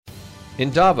In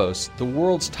Davos, the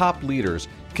world's top leaders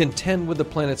contend with the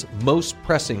planet's most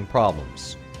pressing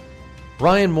problems.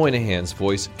 Brian Moynihan's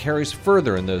voice carries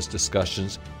further in those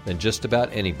discussions than just about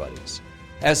anybody's.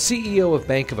 As CEO of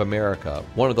Bank of America,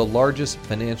 one of the largest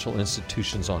financial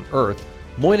institutions on Earth,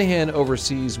 Moynihan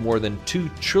oversees more than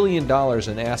 $2 trillion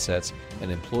in assets and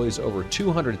employs over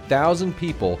 200,000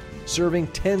 people, serving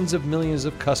tens of millions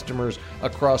of customers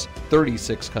across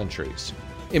 36 countries.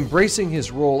 Embracing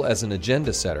his role as an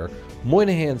agenda setter,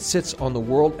 Moynihan sits on the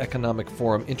World Economic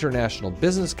Forum International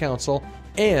Business Council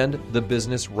and the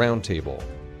Business Roundtable.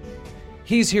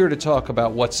 He's here to talk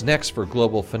about what's next for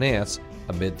global finance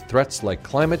amid threats like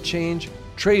climate change,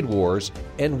 trade wars,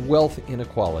 and wealth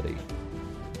inequality.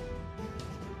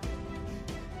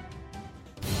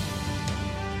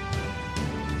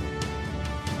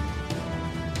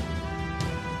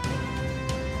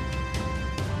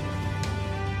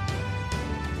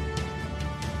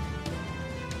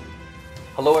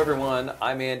 Hello everyone,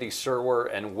 I'm Andy Serwer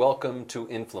and welcome to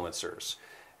Influencers.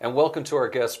 And welcome to our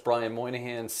guest Brian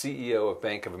Moynihan, CEO of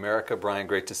Bank of America. Brian,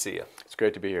 great to see you. It's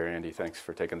great to be here, Andy. Thanks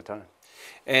for taking the time.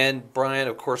 And Brian,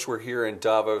 of course, we're here in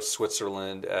Davos,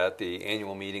 Switzerland at the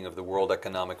annual meeting of the World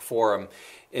Economic Forum.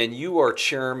 And you are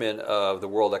chairman of the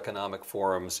World Economic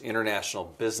Forum's International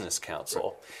Business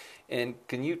Council. Right. And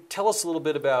can you tell us a little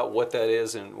bit about what that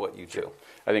is and what you do?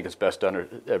 I think it's best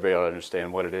everybody to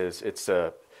understand what it is. It's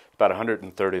about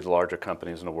 130 of the larger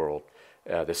companies in the world,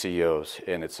 the CEOs,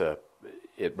 and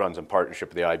it runs in partnership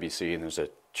with the IBC, and there's a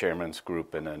chairman's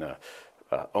group and then a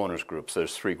owners group. So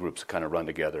there's three groups that kind of run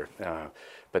together.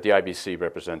 But the IBC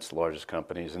represents the largest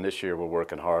companies, and this year we're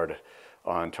working hard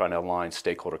on trying to align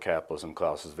stakeholder capitalism,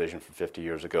 Klaus's vision from 50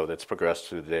 years ago that's progressed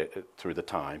through the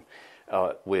time,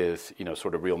 with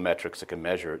sort of real metrics that can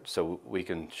measure it, so we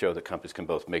can show that companies can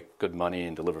both make good money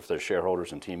and deliver for their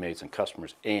shareholders and teammates and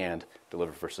customers and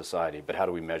deliver for society. But how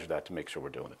do we measure that to make sure we're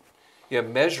doing it? Yeah,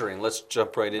 measuring, let's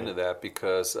jump right into that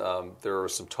because there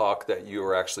was some talk that you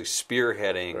are actually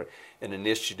spearheading an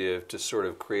initiative to sort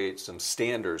of create some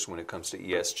standards when it comes to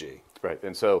ESG. Right,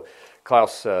 and so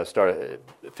Klaus started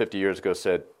 50 years ago,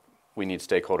 said we need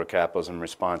stakeholder capitalism in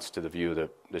response to the view that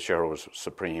the shareholders are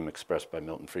supreme, expressed by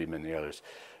Milton Friedman and the others.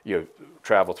 You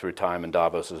travel through time, and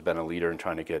Davos has been a leader in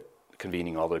trying to get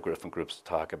convening all the different groups to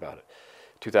talk about it.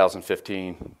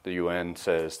 2015, the UN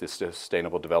says the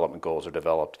Sustainable Development Goals are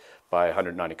developed by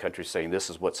 190 countries saying this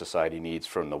is what society needs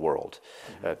from the world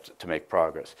to make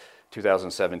progress.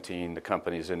 2017, the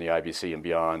companies in the IBC and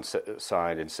beyond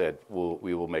signed and said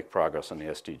we will make progress on the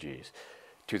SDGs.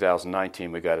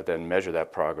 2019, we got to then measure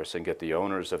that progress and get the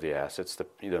owners of the assets, the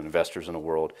investors in the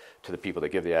world, to the people that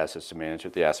give the assets to manage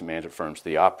it, the asset management firms,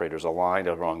 the operators, aligned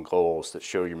around goals that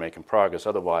show you're making progress.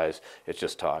 Otherwise, it's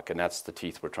just talk, and that's the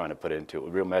teeth we're trying to put into it.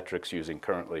 Real metrics using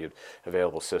currently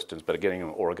available systems, but getting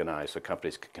them organized so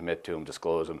companies can commit to them,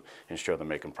 disclose them, and show they're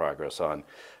making progress on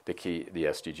the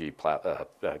SDG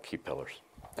key pillars.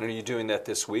 And are you doing that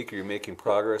this week? Are you making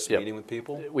progress, meeting with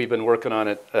people? We've been working on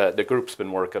it. The group's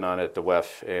been working on it. The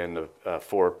WEF and the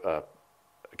four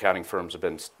accounting firms have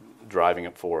been driving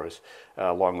it for us,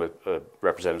 along with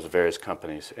representatives of various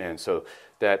companies. And so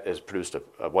that has produced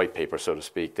a white paper, so to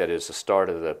speak, that is the start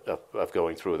of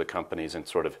going through the companies and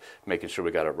sort of making sure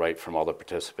we got it right from all the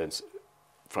participants,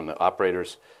 from the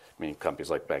operators, meaning companies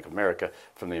like Bank of America,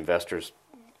 from the investors,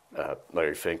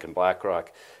 Larry Fink and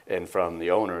BlackRock, and from the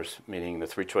owners, meaning the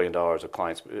 $3 trillion of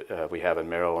clients we have in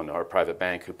Merrill and our private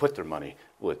bank who put their money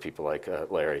with people like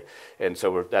Larry. And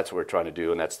so that's what we're trying to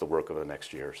do, and that's the work of the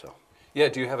next year or so. Yeah,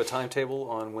 do you have a timetable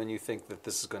on when you think that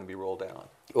this is going to be rolled out?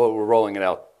 Well, we're rolling it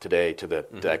out today to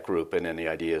that group, and then the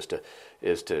idea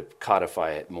is to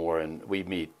codify it more. And we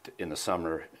meet in the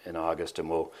summer in August, and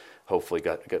we'll hopefully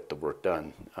get the work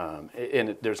done.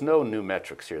 And there's no new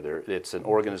metrics here. It's an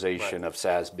organization of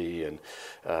SASB and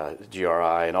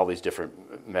GRI and all these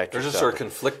different metrics. They're just sort of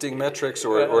conflicting metrics,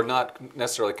 or not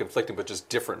necessarily conflicting, but just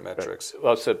different metrics. Right.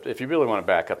 Well, so if you really want to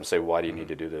back up and say, why do you need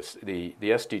to do this? The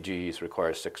SDGs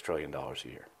require $6 trillion a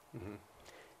year.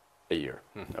 A year.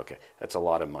 Okay, that's a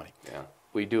lot of money. Yeah.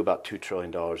 We do about $2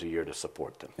 trillion a year to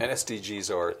support them. And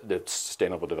SDGs are? The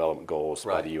Sustainable Development Goals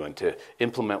by the UN. To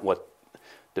implement what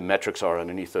the metrics are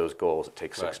underneath those goals, it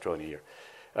takes $6 trillion a year.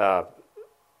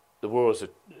 The world's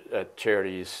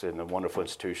charities and the wonderful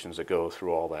institutions that go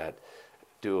through all that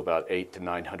do about $800 to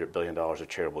 $900 billion of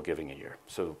charitable giving a year,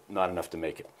 so not enough to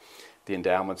make it. The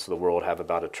endowments of the world have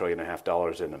about $1.5 trillion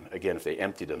in them. Again, if they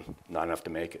empty them, not enough to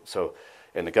make it. So,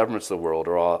 and the governments of the world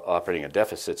are all operating at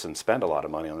deficits and spend a lot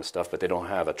of money on this stuff, but they don't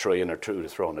have $1 trillion or $2 trillion to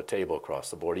throw on the table across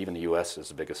the board. Even the U.S. is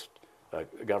the biggest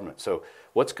government. So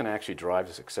what's going to actually drive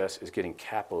the success is getting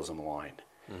capitalism aligned.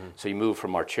 So you move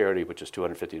from our charity, which is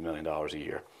 $250 million a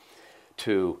year,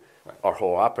 to our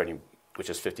whole operating, which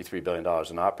is $53 billion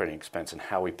in operating expense, and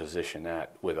how we position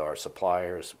that with our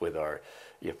suppliers, with our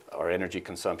energy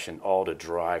consumption, all to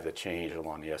drive the change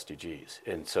along the SDGs.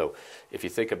 And so if you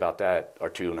think about that, our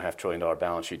 $2.5 trillion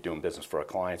balance sheet doing business for our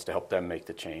clients to help them make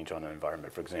the change on the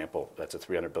environment, for example, that's a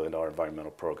 $300 billion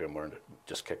environmental program we're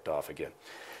just kicked off again.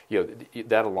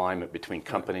 That alignment between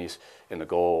companies and the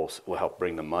goals will help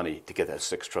bring the money to get that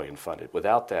 $6 trillion funded.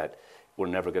 Without that, we're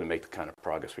never going to make the kind of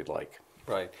progress we'd like.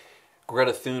 Right.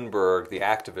 Greta Thunberg, the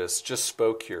activist, just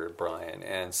spoke here, Brian,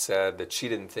 and said that she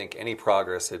didn't think any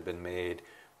progress had been made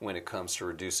when it comes to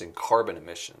reducing carbon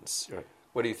emissions. Right.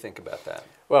 What do you think about that?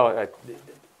 Well,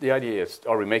 the idea is,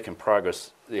 are we making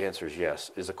progress? The answer is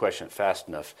yes. Is the question fast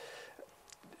enough?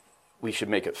 We should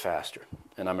make it faster,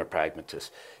 and I'm a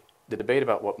pragmatist. The debate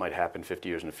about what might happen 50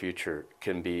 years in the future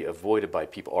can be avoided by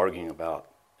people arguing about,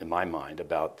 in my mind,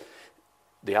 about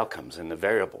the outcomes and the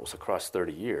variables across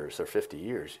 30 years or 50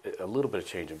 years, a little bit of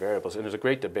change in variables. And there's a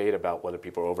great debate about whether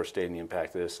people are overstating the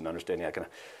impact of this and understanding that.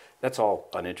 That's all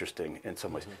uninteresting in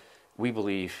some ways. We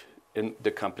believe, in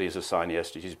the companies assigned the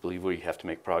SDGs, believe we have to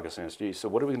make progress in SDGs. So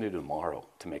what are we going to do tomorrow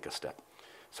to make a step?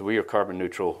 So we are carbon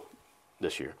neutral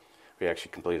this year. We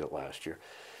actually completed it last year.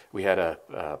 We had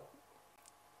a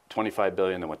 $25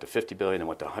 billion, then went to $50 billion, then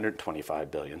went to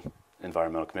 $125 billion.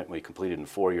 Environmental commitment we completed in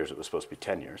 4 years. It was supposed to be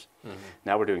 10 years.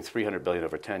 Now we're doing $300 billion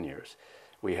over 10 years.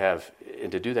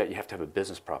 And to do that, you have to have a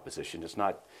business proposition. It's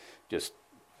not just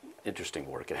interesting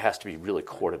work. It has to be really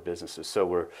core to businesses. So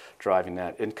we're driving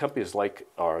that, and companies like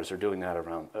ours are doing that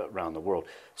around the world.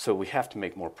 So we have to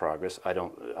make more progress.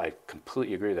 I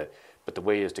completely agree with that. But the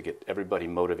way is to get everybody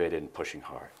motivated and pushing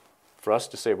hard. For us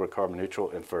to say we're carbon neutral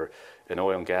and for an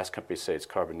oil and gas company to say it's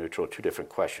carbon neutral are two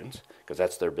different questions, because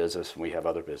that's their business and we have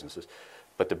other businesses.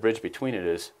 But the bridge between it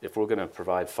is, if we're going to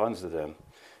provide funds to them,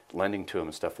 lending to them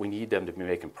and stuff, we need them to be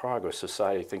making progress.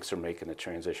 Society thinks they're making the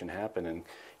transition happen,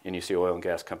 and you see oil and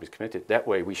gas companies committed. That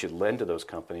way we should lend to those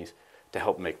companies to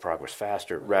help make progress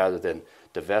faster rather than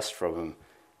divest from them,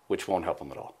 which won't help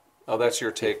them at all. Oh, that's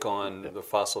your take on the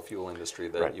fossil fuel industry,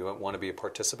 that Right. you want to be a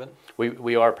participant?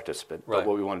 We are a participant, Right. but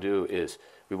what we want to do is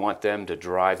we want them to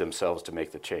drive themselves to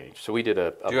make the change. So we did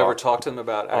a Do you ever talk to them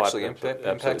about actually absolutely.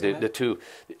 impacting The that? two,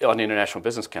 on the International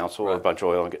Business Council, Right. a bunch of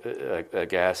oil and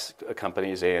gas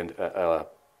companies and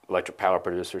electric power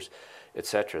producers, et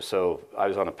cetera. So I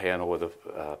was on a panel with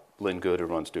Lynn Good, who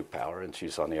runs Duke Power, and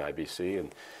she's on the IBC,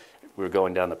 and we were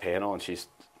going down the panel, and she's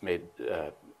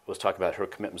was talking about her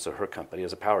commitments to her company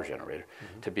as a power generator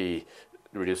to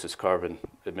reduce its carbon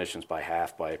emissions by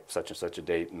half by such and such a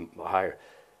date and higher.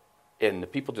 And the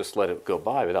people just let it go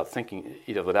by without thinking,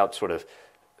 without sort of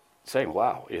saying,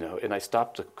 wow, And I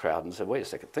stopped the crowd and said, wait a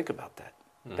second, think about that.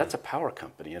 That's a power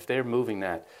company. If they're moving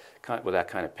that with that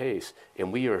kind of pace,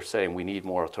 and we are saying we need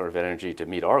more alternative energy to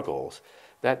meet our goals,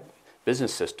 that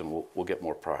business system will get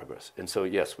more progress. And so,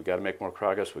 yes, we got to make more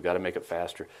progress. We got to make it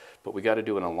faster, but we got to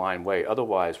do it in a aligned way.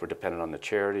 Otherwise, we're dependent on the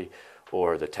charity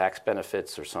or the tax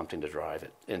benefits or something to drive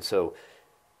it. And so,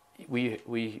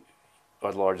 we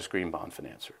are the largest green bond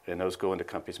financer, and those go into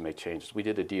companies and make changes. We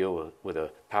did a deal with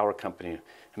a power company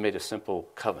and made a simple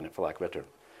covenant, for lack of a better term.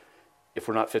 If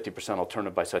we're not 50%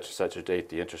 alternative by such and such a date,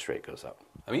 the interest rate goes up.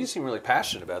 I mean, you seem really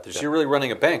passionate about this. Yeah. You're really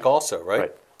running a bank also, right?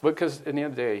 Right. Because at the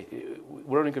end of the day,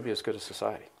 we're only going to be as good as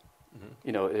society.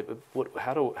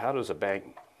 How does a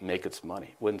bank make its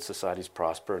money when societies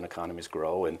prosper and economies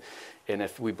grow? And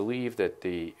if we believe that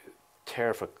the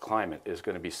tariff of climate is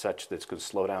going to be such that it's going to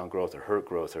slow down growth or hurt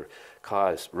growth or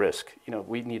cause risk,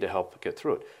 we need to help get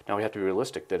through it. Now we have to be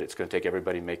realistic that it's going to take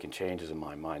everybody making changes, in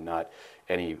my mind, not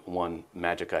any one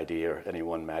magic idea or any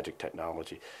one magic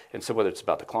technology. And so whether it's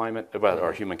about the climate, about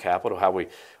our human capital, how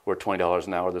we're $20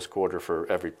 an hour this quarter for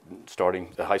every starting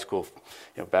the high school,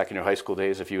 back in your high school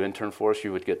days, if you interned for us,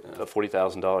 you would get a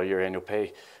 $40,000 a year annual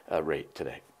pay rate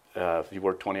today. If you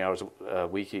work 20 hours a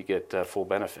week, you get full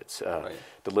benefits. Right.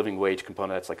 The living wage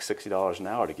component, that's like $60 an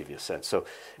hour to give you a sense. So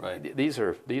right. These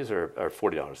are $40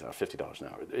 an hour, $50 an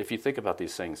hour. If you think about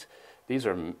these things, these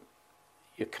are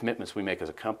commitments we make as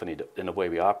a company in the way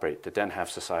we operate that then have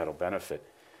societal benefit.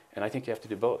 And I think you have to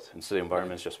do both. And so the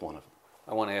environment is just one of them.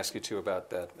 I want to ask you, too,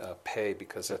 about that pay,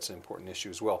 because that's an important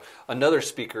issue as well. Another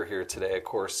speaker here today, of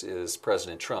course, is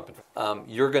President Trump.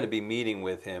 You're going to be meeting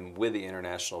with him with the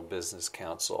International Business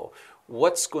Council.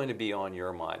 What's going to be on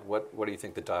your mind? What do you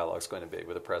think the dialogue is going to be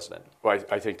with the president? Well,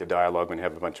 I think the dialogue, when you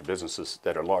have a bunch of businesses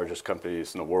that are largest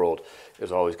companies in the world,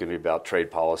 is always going to be about trade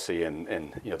policy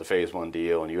and the Phase 1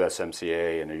 deal and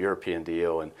USMCA and a European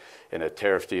deal and a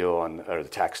tariff deal or the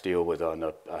tax deal on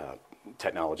the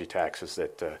technology taxes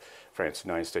that France and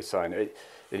the United States signed. At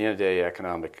the end of the day,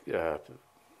 economic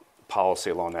policy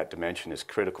along that dimension is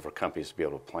critical for companies to be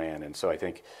able to plan. And so I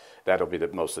think that'll be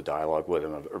most of the dialogue with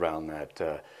them around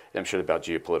that. I'm sure about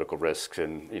geopolitical risks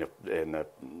and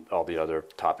all the other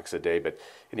topics of the day. But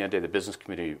in the end of the day, the business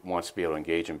community wants to be able to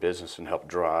engage in business and help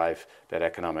drive that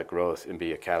economic growth and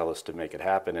be a catalyst to make it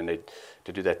happen. And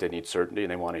to do that, they need certainty,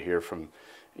 and they want to hear from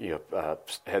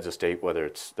heads of state, whether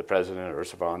it's the president or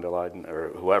Ursula von der Leyen or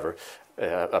whoever,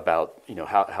 about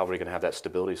how are we going to have that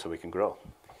stability so we can grow.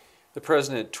 The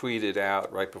president tweeted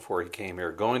out right before he came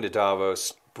here, going to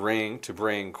Davos to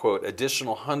bring, quote,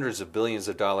 additional hundreds of billions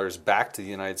of dollars back to the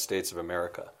United States of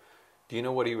America. Do you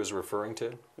know what he was referring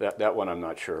to? That one I'm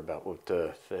not sure about. We'll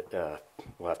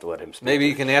have to let him speak. Maybe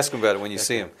you can ask him about it when you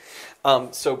see him.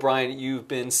 So, Brian, you've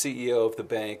been CEO of the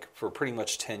bank for pretty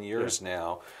much 10 years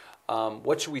now.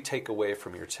 What should we take away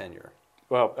from your tenure?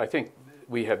 Well, I think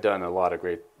we have done a lot of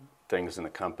great things in the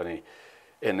company.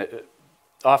 And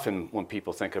often when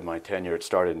people think of my tenure, it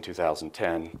started in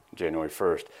 2010, January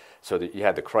 1st. So that you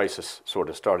had the crisis sort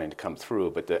of starting to come through,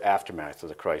 but the aftermath of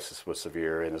the crisis was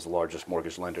severe. And as the largest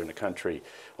mortgage lender in the country,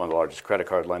 one of the largest credit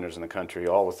card lenders in the country,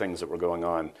 all the things that were going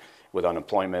on with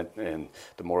unemployment and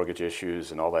the mortgage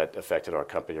issues and all that affected our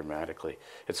company dramatically.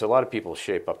 And so a lot of people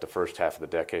shape up the first half of the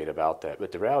decade about that.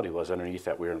 But the reality was underneath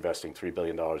that we were investing $3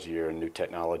 billion a year in new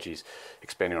technologies,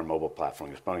 expanding our mobile platform,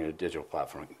 expanding our digital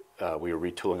platform. We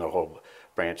were retooling our whole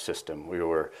branch system. We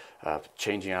were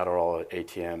changing out all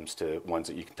ATMs to ones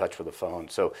that you can touch with a phone.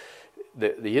 So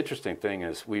the interesting thing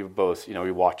is we were both,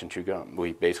 we walked and chewed gum.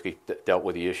 We basically dealt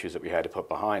with the issues that we had to put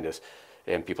behind us.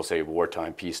 And people say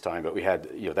wartime, peacetime, but we had,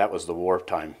 that was the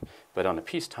wartime. But on the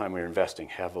peacetime, we were investing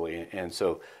heavily. And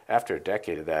so after a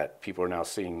decade of that, people are now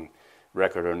seeing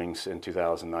record earnings in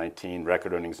 2019,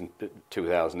 record earnings in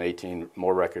 2018,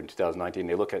 more record in 2019.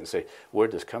 They look at it and say, where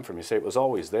did this come from? You say, it was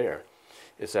always there.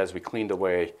 It's as we cleaned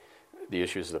away the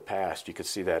issues of the past, you could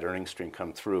see that earnings stream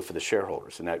come through for the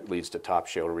shareholders. And that leads to top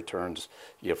shareholder returns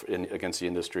against the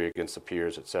industry, against the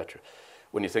peers, et cetera.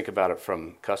 When you think about it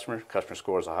from customer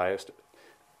score is the highest.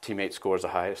 Teammate scores the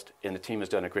highest, and the team has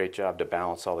done a great job to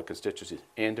balance all the constituencies.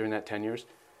 And during that 10 years,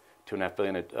 $2.5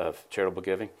 billion of charitable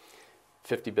giving,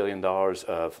 $50 billion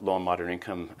of low and moderate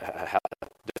income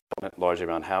development, largely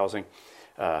around housing,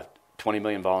 20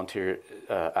 million volunteer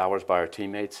hours by our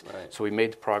teammates. Right. So we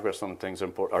made progress on the things that are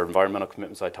important. Our environmental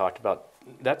commitments I talked about.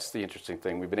 That's the interesting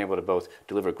thing. We've been able to both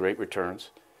deliver great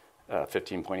returns,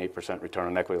 15.8% return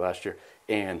on equity last year,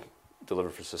 and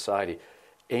deliver for society,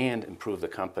 and improve the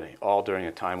company, all during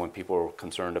a time when people were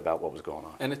concerned about what was going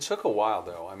on. And it took a while,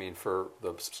 though, for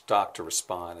the stock to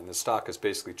respond. And the stock has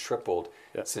basically tripled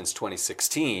since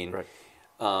 2016. Right.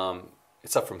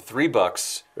 It's up from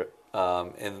 $3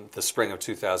 in the spring of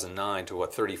 2009 to,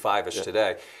 35-ish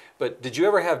today. But did you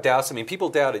ever have doubts? People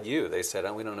doubted you. They said,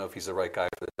 we don't know if he's the right guy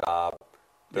for the job.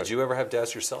 Did you ever have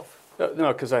doubts yourself?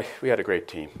 No, because we had a great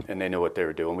team, and they knew what they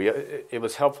were doing. It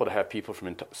was helpful to have people from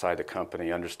inside the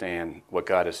company understand what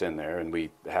got us in there, and we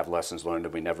have lessons learned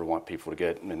that we never want people to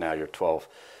get. And now you're 12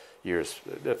 years.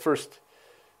 The first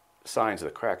signs of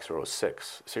the cracks were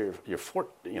 2006. So you're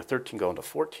 13 going to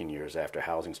 14 years after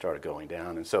housing started going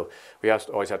down. And so we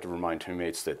always have to remind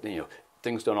teammates that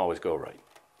things don't always go right.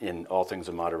 In all things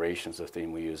in moderation is the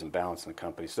theme we use in balance in the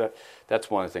company. So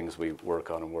that's one of the things we work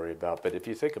on and worry about. But if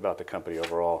you think about the company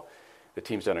overall, the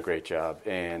team's done a great job,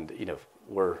 and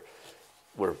we're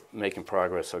making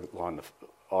progress along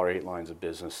our 8 lines of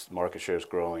business. Market share is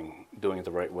growing, doing it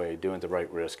the right way, doing the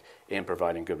right risk, and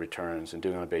providing good returns, and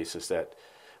doing it on a basis that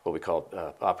what we call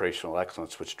operational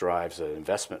excellence, which drives an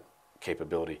investment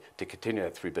capability to continue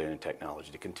that $3 billion in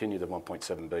technology, to continue the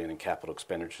 $1.7 billion in capital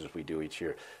expenditures we do each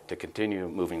year, to continue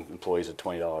moving employees at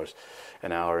 $20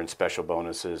 an hour and special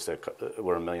bonuses that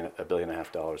were $1.5 billion.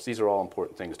 These are all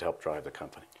important things to help drive the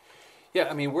company.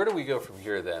 Yeah, where do we go from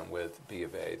here then with B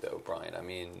of A, though, Brian?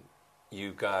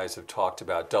 You guys have talked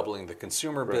about doubling the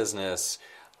consumer business.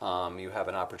 You have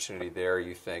an opportunity there,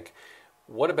 you think.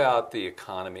 What about the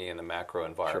economy and the macro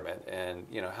environment? Sure. And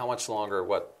how much longer?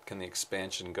 What can the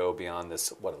expansion go beyond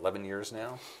this? 11 years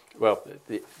now? Well,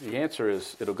 the answer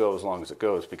is it'll go as long as it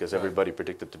goes, because everybody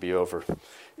predicted it to be over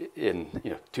in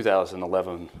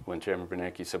 2011 when Chairman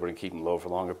Bernanke said we're going to keep them low for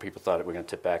longer. People thought we were going to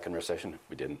tip back in recession.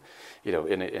 We didn't.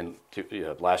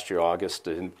 Last year August,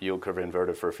 the yield curve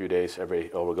inverted for a few days. We're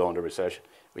going to recession.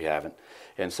 We haven't.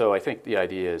 And so I think the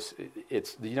idea is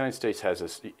the United States has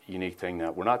this unique thing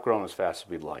that we're not growing as fast as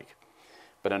we'd like.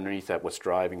 But underneath that, what's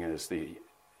driving it is the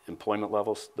employment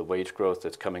levels, the wage growth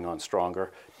that's coming on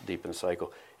stronger, deep in the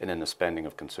cycle, and then the spending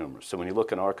of consumers. So when you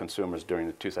look at our consumers during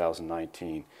the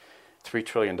 2019, $3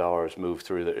 trillion moved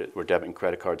through were debit and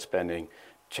credit card spending,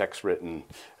 checks written,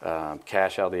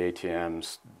 cash out of the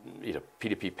ATMs,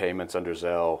 P2P payments under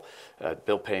Zelle,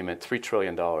 bill payment, $3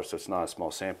 trillion, so it's not a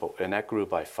small sample. And that grew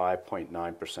by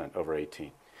 5.9% over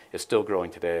 18. It's still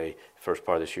growing today, first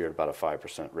part of this year, at about a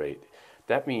 5% rate.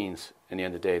 That means, in the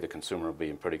end of the day, the consumer will be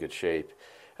in pretty good shape,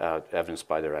 evidenced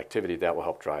by their activity. That will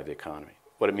help drive the economy.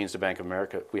 What it means to Bank of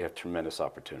America, we have tremendous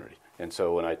opportunity. And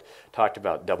so when I talked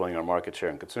about doubling our market share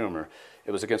in consumer,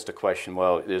 it was against the question,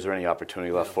 well, is there any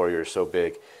opportunity left for you? You're so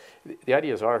big. The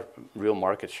idea is our real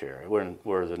market share.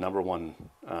 We're the number one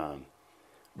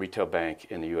retail bank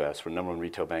in the U.S. We're number one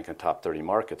retail bank in the top 30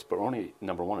 markets, but we're only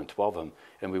number one in 12 of them,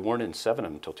 and we weren't in 7 of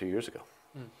them until 2 years ago.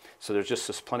 So there's just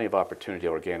this plenty of opportunity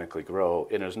to organically grow,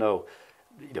 and there's no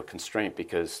constraint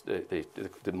because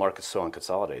the market's so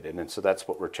unconsolidated. And so that's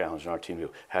what we're challenging our team to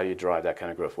do. How do you drive that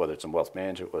kind of growth, whether it's in wealth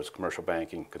management, whether it's commercial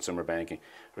banking, consumer banking,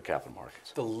 or capital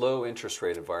markets? The low interest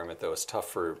rate environment, though, is tough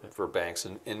for banks,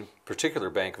 and in particular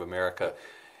Bank of America.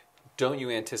 Don't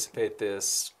you anticipate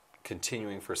this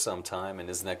continuing for some time, and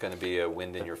isn't that going to be a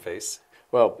wind in your face?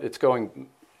 Well, it's going,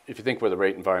 if you think where the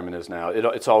rate environment is now,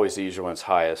 it's always easier when it's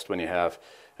highest, when you have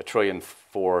 $1.4 trillion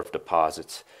of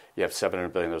deposits. You have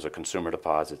 $700 billion, those are consumer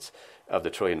deposits. Of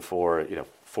the $1.4 trillion,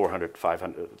 400,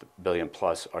 500 billion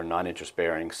plus are non-interest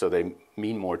bearing, so they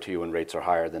mean more to you when rates are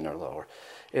higher than they're lower.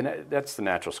 And that's the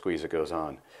natural squeeze that goes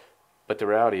on. But the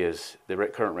reality is the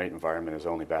current rate environment is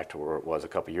only back to where it was a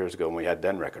couple of years ago when we had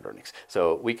then record earnings.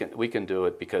 So we can do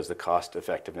it because the cost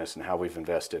effectiveness and how we've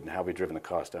invested and how we've driven the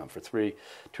cost down. For 2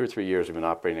 or 3 years, we've been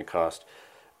operating a cost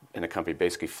in the company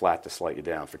basically flat to slightly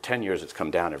down. For 10 years, it's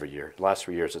come down every year. The last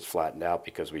 3 years, it's flattened out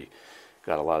because we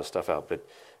got a lot of stuff out. But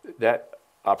that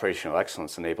operational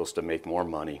excellence enables us to make more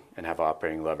money and have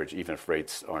operating leverage, even if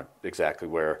rates aren't exactly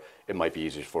where it might be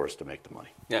easier for us to make the money.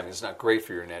 Yeah, I mean, it's not great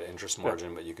for your net interest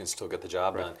margin, but you can still get the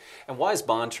job done. And why is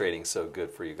bond trading so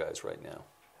good for you guys right now?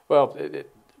 Well,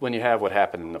 when you have what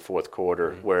happened in the fourth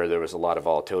quarter, where there was a lot of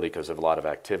volatility because of a lot of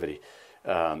activity,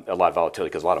 a lot of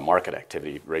volatility because a lot of market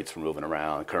activity, rates were moving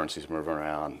around, currencies were moving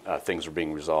around, things were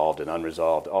being resolved and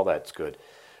unresolved, all that's good.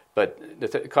 But the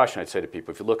caution I'd say to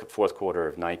people, if you look at fourth quarter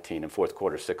of 19 and fourth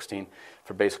quarter of 16,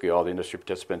 for basically all the industry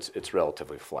participants, it's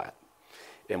relatively flat.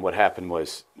 And what happened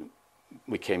was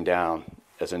we came down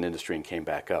as an industry and came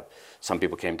back up. Some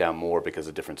people came down more because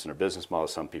of the difference in their business model,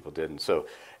 some people didn't. So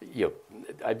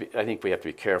I think we have to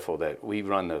be careful that we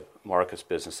run the markets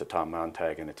business that Tom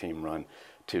Montag and the team run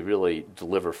to really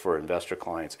deliver for investor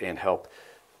clients and help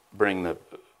bring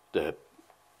the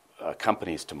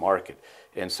companies to market.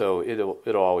 And so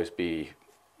it'll always be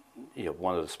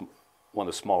one of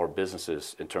the smaller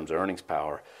businesses in terms of earnings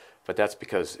power, but that's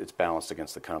because it's balanced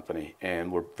against the company,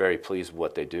 and we're very pleased with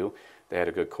what they do. They had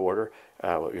a good quarter.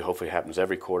 Hopefully it happens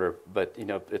every quarter, but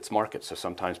it's market, so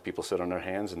sometimes people sit on their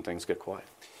hands and things get quiet.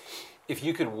 If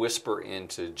you could whisper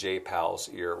into Jay Powell's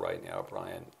ear right now,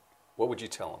 Brian, what would you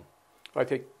tell him? I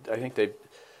think they've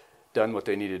done what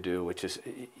they need to do, which is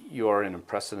you are in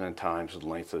unprecedented times with the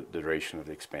length of the duration of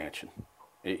the expansion.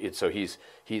 So he's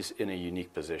in a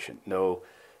unique position. No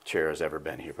chair has ever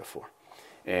been here before.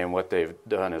 And what they've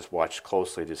done is watched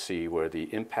closely to see where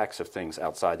the impacts of things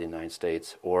outside the United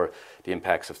States or the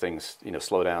impacts of things,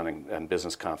 slowdown in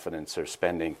business confidence or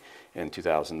spending in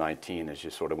 2019 as you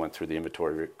sort of went through the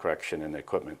inventory correction and the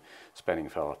equipment spending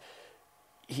fell off.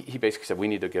 He basically said, we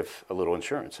need to give a little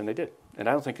insurance, and they did. And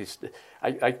I don't think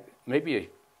maybe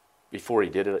before he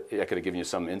did it, I could have given you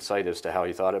some insight as to how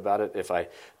he thought about it if I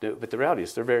do. But the reality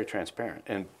is they're very transparent,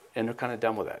 and they're kind of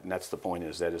done with that. And that's the point,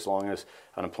 is that as long as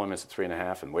unemployment's at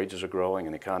 3.5 and wages are growing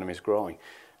and the economy's growing,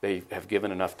 they have given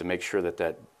enough to make sure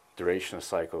that duration of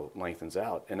cycle lengthens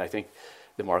out. And I think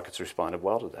the markets responded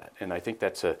well to that. And I think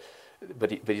that's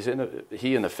but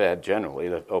he and the Fed generally,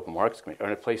 the Open Markets Committee, are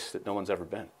in a place that no one's ever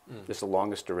been. It's the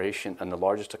longest duration and the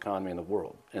largest economy in the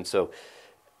world. And so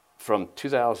from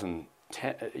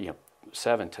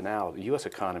 2007 to now, the U.S.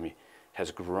 economy has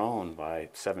grown by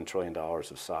 $7 trillion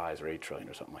of size, or $8 trillion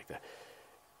or something like that.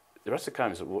 The rest of the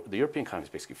economy, the European economy is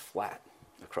basically flat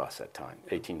across that time,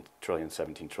 18 trillion,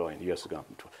 17 trillion. The U.S. has gone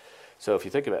from 12. So if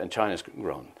you think about it, and China's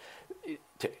grown.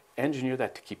 To engineer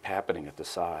that to keep happening at the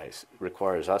size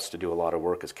requires us to do a lot of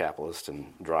work as capitalists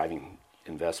and driving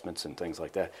investments and things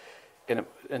like that. And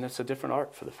it's a different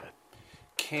art for the Fed.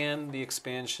 Can the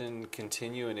expansion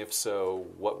continue, and if so,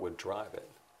 what would drive it?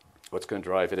 What's going to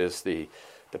drive it is the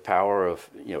power of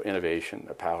innovation,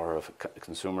 the power of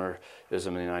consumerism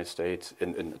in the United States,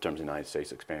 in terms of the United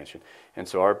States expansion. And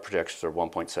so our projections are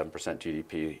 1.7%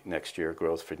 GDP next year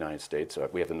growth for the United States.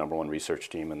 We have the number one research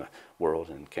team in the world,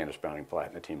 and Candace Browning-Platt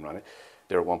and the team run it.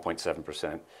 They're at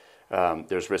 1.7%.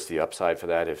 There's risk to the upside for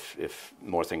that if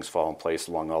more things fall in place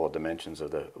along all the dimensions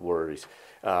of the worries.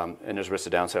 And there's risk to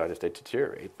downside if they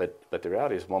deteriorate. But the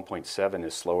reality is 1.7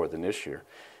 is slower than this year.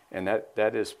 And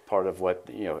that is part of what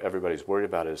everybody's worried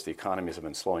about is the economies have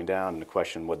been slowing down, and the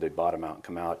question, would they bottom out and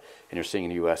come out? And you're seeing in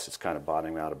the U.S. it's kind of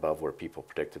bottoming out above where people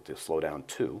predicted to slow down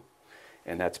to.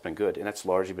 And that's been good. And that's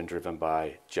largely been driven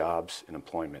by jobs and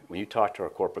employment. When you talk to our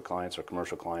corporate clients, our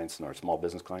commercial clients, and our small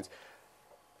business clients,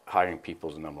 hiring people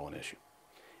is the number one issue.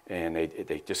 And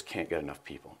they just can't get enough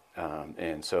people.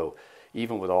 And so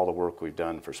even with all the work we've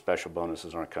done for special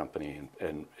bonuses in our company,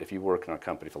 and if you work in our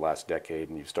company for the last decade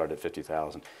and you've started at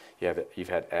 $50,000, you've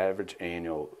had average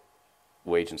annual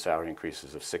wage and salary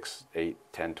increases of 6, 8,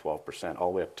 10, 12%,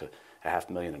 all the way up to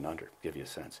 $500,000 and under, give you a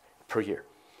sense, per year.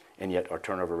 And yet our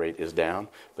turnover rate is down,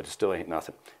 but it still ain't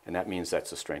nothing. And that means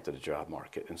that's the strength of the job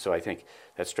market. And so I think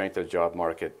that strength of the job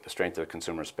market, the strength of the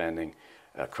consumer spending,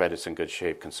 credit's in good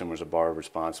shape, consumers are borrowed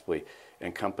responsibly,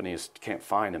 and companies can't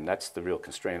find them. That's the real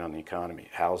constraint on the economy.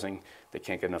 Housing, they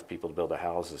can't get enough people to build the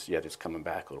houses, yet it's coming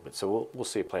back a little bit. So we'll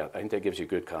see it play out. I think that gives you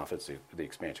good confidence the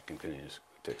expansion continues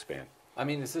to expand. I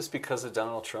mean, is this because of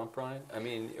Donald Trump, Brian? I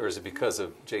mean, or is it because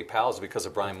of Jay Powell? Is it because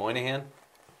of Brian Moynihan?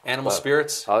 Animal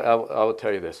spirits? I will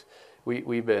tell you this.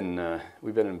 We've been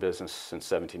in business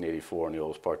since 1784 in the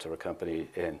oldest parts of our company,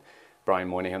 and Brian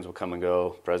Moynihan's will come and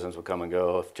go, presidents will come and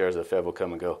go, chairs of the Fed will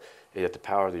come and go. Yet the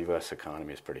power of the U.S.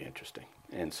 economy is pretty interesting.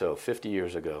 And so 50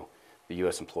 years ago, the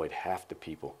U.S. employed half the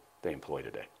people they employ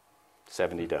today,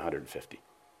 70 to 150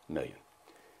 million.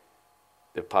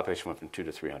 The population went from 2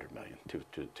 to 300 million,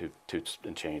 to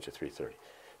and change to 330.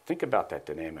 Think about that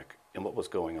dynamic and what was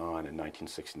going on in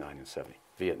 1969 and 70.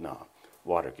 Vietnam,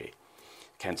 Watergate,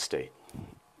 Kent State,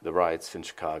 the riots in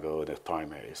Chicago, the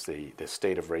primaries, the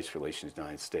state of race relations in the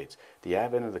United States. The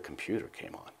advent of the computer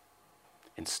came on,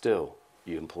 and still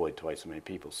you employed twice as many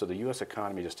people. So the U.S.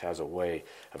 economy just has a way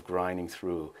of grinding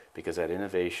through because that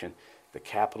innovation, the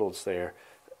capital's there,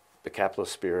 the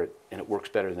capitalist spirit, and it works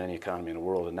better than any economy in the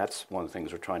world. And that's one of the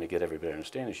things we're trying to get everybody to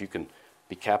understand is you can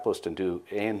be capitalist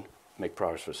and make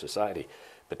progress for society,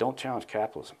 but don't challenge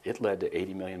capitalism. It led to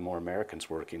 80 million more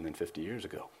Americans working than 50 years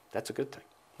ago. That's a good thing.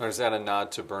 Or is that a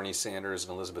nod to Bernie Sanders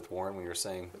and Elizabeth Warren when you're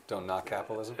saying don't knock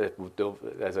capitalism?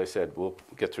 As I said, we'll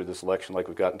get through this election like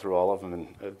we've gotten through all of them,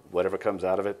 and whatever comes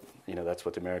out of it, that's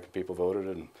what the American people voted,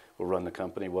 and we'll run the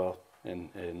company well,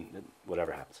 and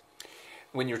whatever happens.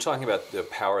 When you're talking about the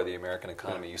power of the American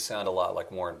economy, you sound a lot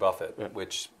like Warren Buffett,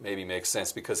 which maybe makes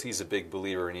sense because he's a big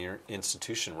believer in your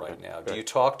institution right now. Do you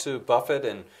talk to Buffett,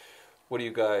 and what do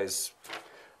you guys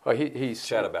he's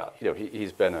chat about?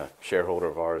 He's been a shareholder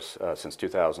of ours since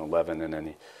 2011, and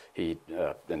then he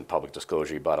in public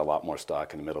disclosure, he bought a lot more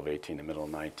stock in the middle of 18 and middle of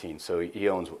 19. So he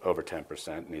owns over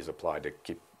 10%, and he's applied to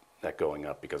keep that going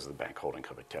up because of the bank holding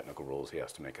company technical rules. He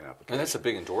has to make an application. And that's a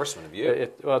big endorsement of you.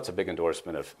 It's a big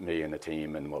endorsement of me and the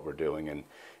team and what we're doing. And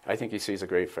I think he sees a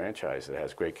great franchise that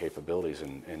has great capabilities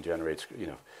and generates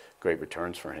great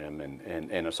returns for him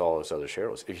and us all as other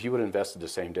shareholders. If you would have invested the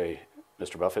same day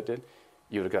Mr. Buffett did,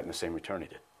 you would have gotten the same return he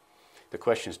did. The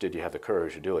question is, did you have the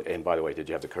courage to do it? And by the way, did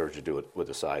you have the courage to do it with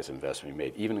the size of investment you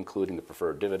made, even including the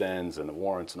preferred dividends and the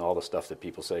warrants and all the stuff that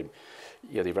people say?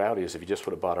 The reality is if you just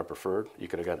would have bought our preferred, you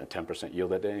could have gotten a 10%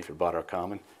 yield that day. If you bought our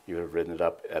common, you would have ridden it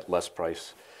up at less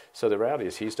price. So the reality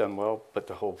is he's done well, but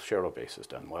the whole shareholder base has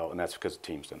done well, and that's because the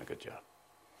team's done a good job.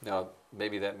 Now,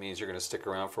 maybe that means you're going to stick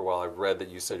around for a while. I've read that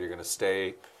you said you're going to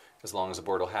stay as long as the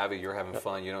board will have you. You're having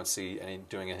fun. You don't see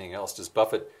doing anything else. Does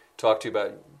Buffett talk to you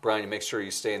about, Brian, you make sure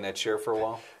you stay in that chair for a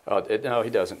while? No,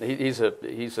 he doesn't. He's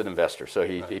an investor, so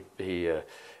I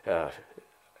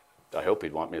hope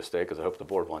he'd want me to stay because I hope the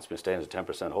board wants me to stay. As a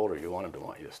 10% holder, you want him to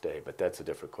want you to stay, but that's a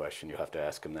different question. You have to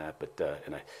ask him that.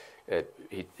 But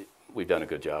we've done a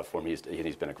good job for him.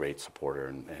 He's been a great supporter,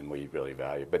 and we really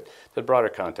value. But the broader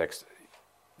context,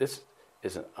 this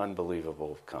is an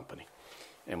unbelievable company.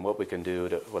 And what we can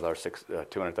do with our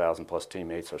 200,000 plus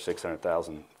teammates, our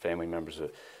 600,000 family members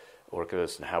that work with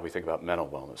us, and how we think about mental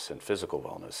wellness and physical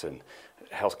wellness and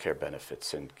healthcare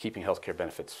benefits and keeping healthcare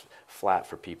benefits flat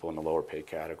for people in the lower paid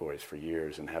categories for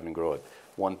years and having grow at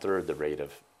 1/3 the rate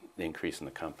of the increase in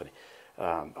the company.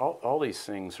 All these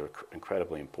things are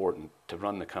incredibly important to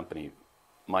run the company,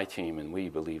 my team and we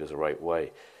believe is the right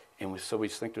way. And so we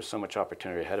think there's so much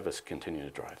opportunity ahead of us to continue to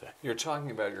drive that. You're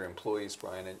talking about your employees,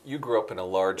 Brian, and you grew up in a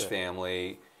large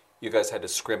family. You guys had to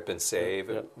scrimp and save.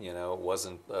 It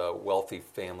wasn't a wealthy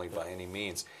family by any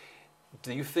means.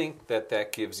 Do you think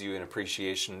that gives you an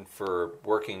appreciation for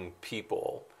working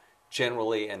people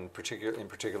generally and in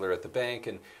particular at the bank?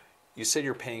 And you said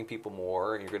you're paying people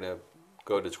more and you're going to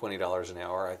go to $20 an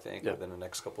hour, I think, within the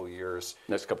next couple of years.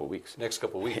 Next couple of weeks. Next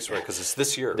couple of weeks, right? Because it's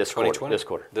this year, This 2020.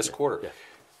 quarter. This quarter. Yeah.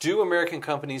 Do American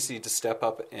companies need to step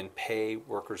up and pay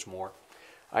workers more?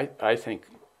 I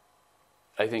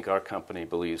think our company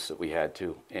believes that we had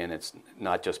to, and it's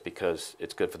not just because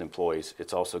it's good for the employees,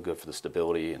 it's also good for the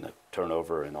stability and the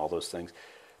turnover and all those things.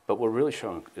 But we're really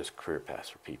showing this career paths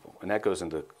for people. And that goes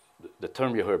into, the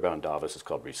term you hear about in Davos is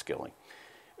called reskilling.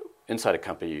 Inside a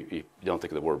company, you don't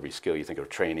think of the word reskill, you think of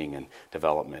training and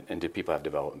development, and do people have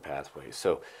development pathways?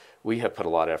 So we have put a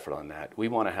lot of effort on that. We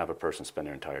want to have a person spend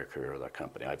their entire career with our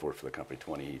company. I've worked for the company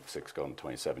 26, going to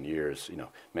 27 years.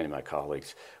 Many of my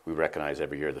colleagues, we recognize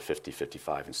every year the 50,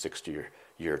 55, and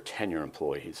 60-year tenure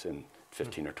employees, and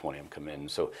 15 or 20 of them come in.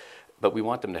 So, but we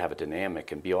want them to have a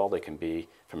dynamic and be all they can be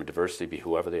from a diversity, be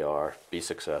whoever they are, be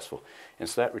successful. And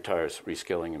so that requires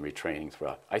reskilling and retraining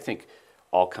throughout. I think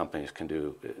all companies can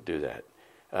do that.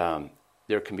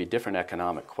 There can be different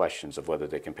economic questions of whether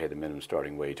they can pay the minimum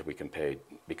starting wage or we can pay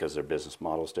because their business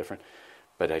model is different.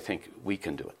 But I think we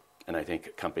can do it. And I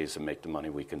think companies that make the money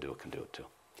we can do it too.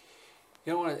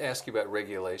 I want to ask you about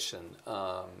regulation.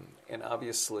 And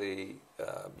obviously,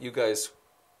 you guys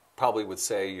probably would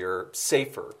say you're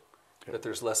safer, that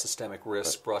there's less systemic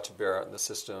risk brought to bear out in the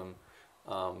system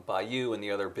by you and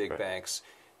the other big banks.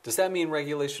 Does that mean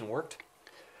regulation worked?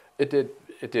 It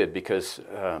did because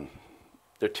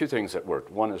there are two things that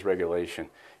worked. One is regulation,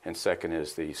 and second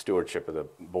is the stewardship of the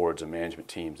boards and management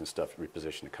teams and stuff to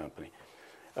reposition the company.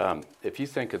 If you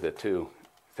think of the two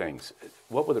things,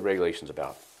 what were the regulations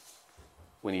about?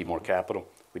 We need more capital.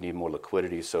 We need more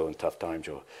liquidity, so in tough times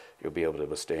you'll be able to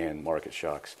withstand market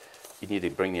shocks. You need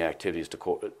to bring the activities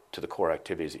to the core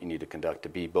activities that you need to conduct to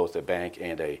be both a bank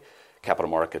and a capital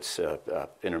markets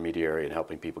intermediary in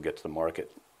helping people get to the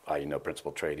market, i.e. no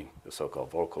principal trading, the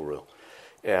so-called Volcker rule.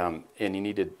 And you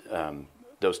needed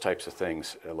those types of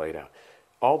things laid out.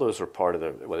 All those were part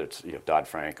of whether it's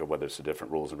Dodd-Frank or whether it's the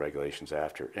different rules and regulations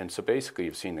after. And so basically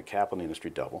you've seen the capital industry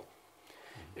double.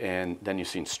 And then you've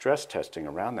seen stress testing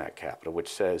around that capital, which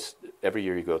says every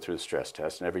year you go through the stress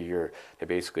test, and every year they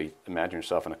basically imagine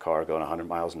yourself in a car going 100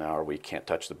 miles an hour where you can't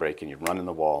touch the brake and you run in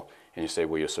the wall and you say,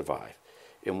 will you survive?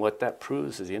 And what that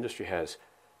proves is the industry has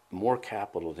more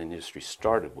capital than the industry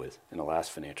started with in the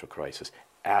last financial crisis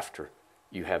after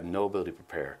you have no ability to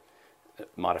prepare,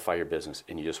 modify your business,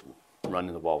 and you just run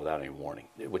in the wall without any warning,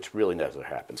 which really never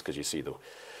happens because you see the...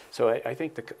 So I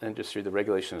think the industry, the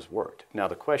regulation has worked. Now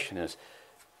the question is,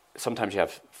 sometimes you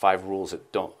have 5 rules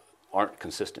that aren't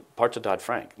consistent. Parts of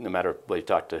Dodd-Frank, no matter whether you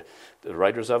talk to the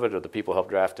writers of it or the people who help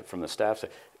draft it from the staff,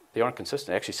 they aren't consistent.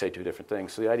 They actually say 2 different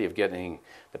things. So the idea of getting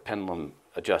the pendulum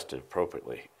adjusted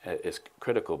appropriately is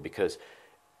critical because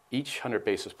each 100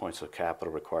 basis points of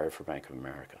capital required for Bank of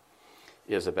America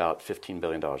is about $15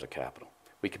 billion of capital.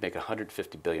 We could make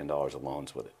 $150 billion of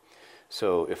loans with it.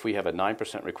 So if we have a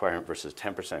 9% requirement versus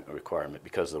 10% requirement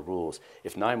because of the rules,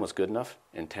 if 9 was good enough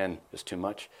and 10 is too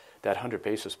much, that 100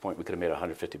 basis point, we could have made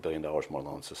 $150 billion more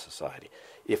loans to society.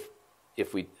 If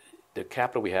the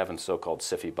capital we have in so-called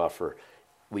SIFI buffer,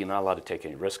 we're not allowed to take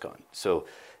any risk on. So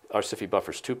our SIFI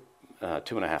buffer is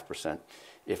 2.5%.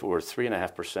 If it were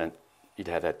 3.5%, you'd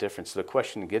have that difference. So the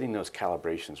question of getting those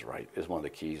calibrations right is one of the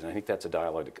keys, and I think that's a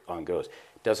dialogue that ongoes.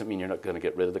 It doesn't mean you're not going to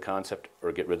get rid of the concept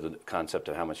or get rid of the concept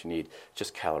of how much you need,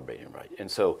 just calibrating right. And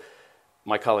so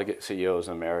my colleague CEOs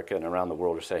in America and around the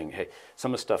world are saying, hey,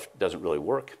 some of the stuff doesn't really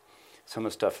work. Some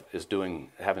of the stuff is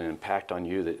having an impact on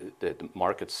you that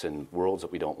markets and worlds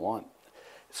that we don't want.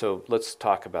 So let's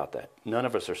talk about that. None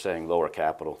of us are saying lower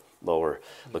capital, lower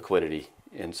liquidity.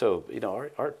 And so,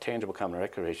 our tangible common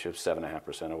equity ratio of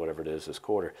 7.5% or whatever it is this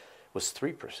quarter was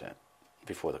 3%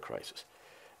 before the crisis.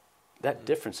 That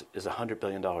difference is $100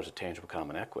 billion of tangible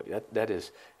common equity. That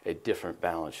is a different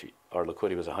balance sheet. Our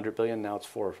liquidity was $100 billion, now it's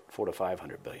 $400 to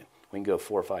 $500 billion. We can go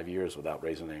 4 or 5 years without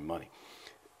raising any money.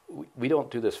 We don't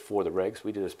do this for the regs.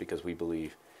 We do this because we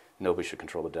believe nobody should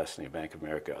control the destiny of Bank of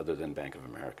America other than Bank of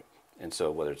America. And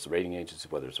so whether it's the rating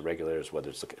agencies, whether it's the regulators,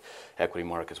 whether it's the equity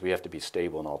markets, we have to be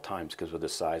stable in all times because with the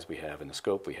size we have and the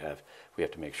scope we have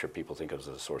to make sure people think of us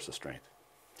as a source of strength.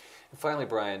 And finally,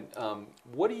 Brian,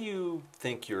 what do you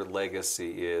think your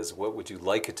legacy is? What would you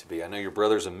like it to be? I know your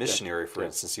brother's a missionary, for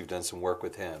instance. You've done some work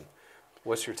with him.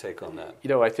 What's your take on that?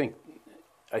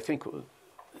 I think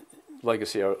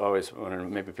legacy, I always wonder,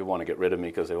 maybe people want to get rid of me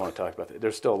because they want to talk about it.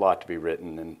 There's still a lot to be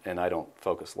written, and I don't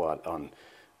focus a lot on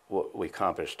what we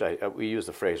accomplished. We use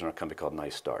the phrase in our company called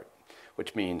nice start,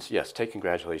 which means, yes, take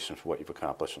congratulations for what you've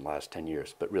accomplished in the last 10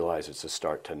 years, but realize it's a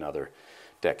start to another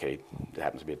decade, it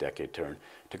happens to be a decade turn,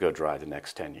 to go drive the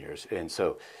next 10 years. And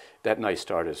so that nice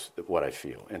start is what I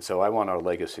feel. And so I want our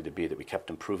legacy to be that we kept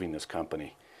improving this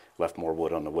company, left more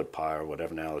wood on the wood pile, or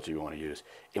whatever analogy you want to use,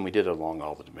 and we did it along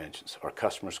all the dimensions. Our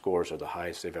customer scores are the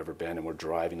highest they've ever been, and we're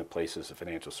driving the places of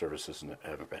financial services have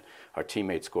ever been. Our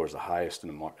teammate score is the highest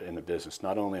in the business,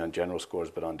 not only on general scores,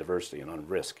 but on diversity and on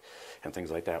risk and things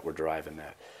like that. We're driving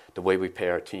that. The way we pay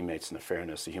our teammates and the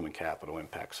fairness, the human capital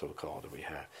impact, so-called, that we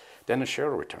have. Then the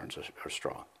shareholder returns are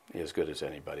strong, as good as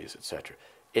anybody's, et cetera.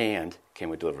 And can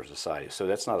we deliver society? So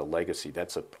that's not a legacy,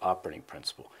 that's an operating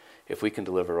principle. If we can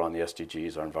deliver on the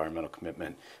SDGs, our environmental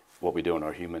commitment, what we do in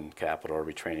our human capital, our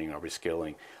retraining, our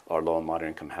reskilling, our low and moderate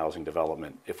income housing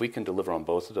development, if we can deliver on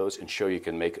both of those and show you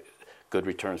can make good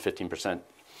returns, 15%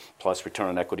 plus return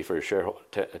on equity for your shareholders,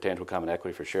 tangible common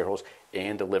equity for shareholders,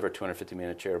 and deliver $250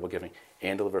 million in charitable giving,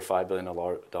 and deliver $5 billion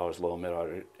low and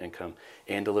middle income,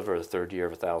 and deliver a third year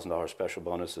of $1,000 special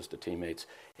bonuses to teammates,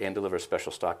 and deliver a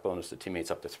special stock bonus to teammates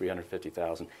up to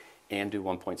 $350,000, and do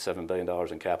 $1.7 billion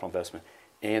in capital investment,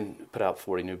 and put out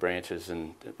 40 new branches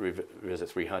and revisit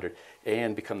 300,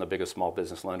 and become the biggest small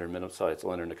business lender, middle-sized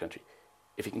lender in the country.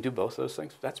 If you can do both those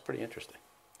things, that's pretty interesting.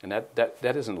 And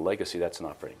that isn't a legacy, that's an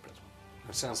operating principle.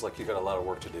 It sounds like you've got a lot of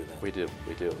work to do then. We do.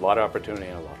 A lot of opportunity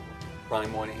and a lot of work.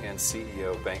 Brian Moynihan,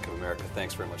 CEO of Bank of America,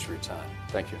 thanks very much for your time.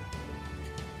 Thank you.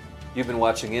 You've been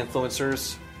watching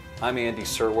Influencers. I'm Andy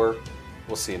Serwer.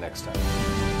 We'll see you next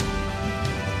time.